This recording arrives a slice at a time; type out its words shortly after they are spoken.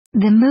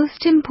The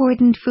most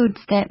important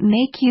foods that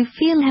make you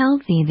feel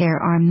healthy.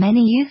 There are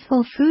many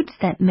useful foods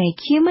that make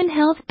human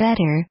health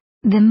better,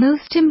 the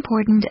most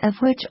important of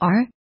which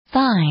are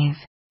 5.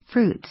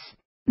 Fruits.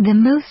 The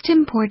most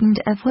important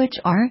of which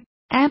are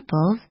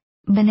apples,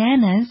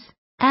 bananas,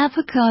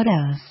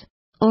 avocados,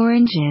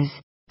 oranges,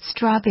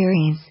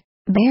 strawberries,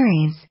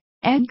 berries,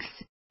 eggs.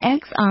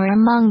 Eggs are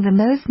among the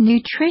most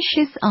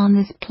nutritious on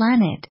this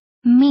planet.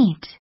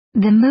 Meat.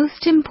 The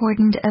most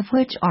important of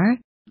which are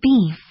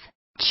beef,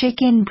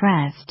 chicken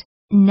breast,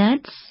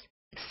 nuts,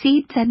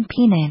 seeds and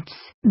peanuts.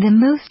 The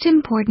most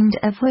important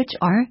of which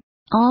are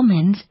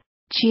almonds,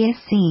 chia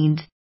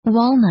seeds,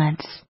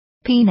 walnuts,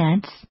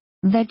 peanuts,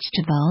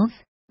 vegetables.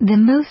 The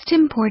most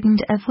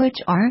important of which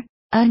are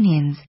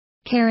onions,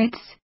 carrots,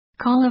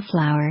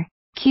 cauliflower,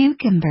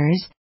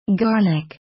 cucumbers, garlic,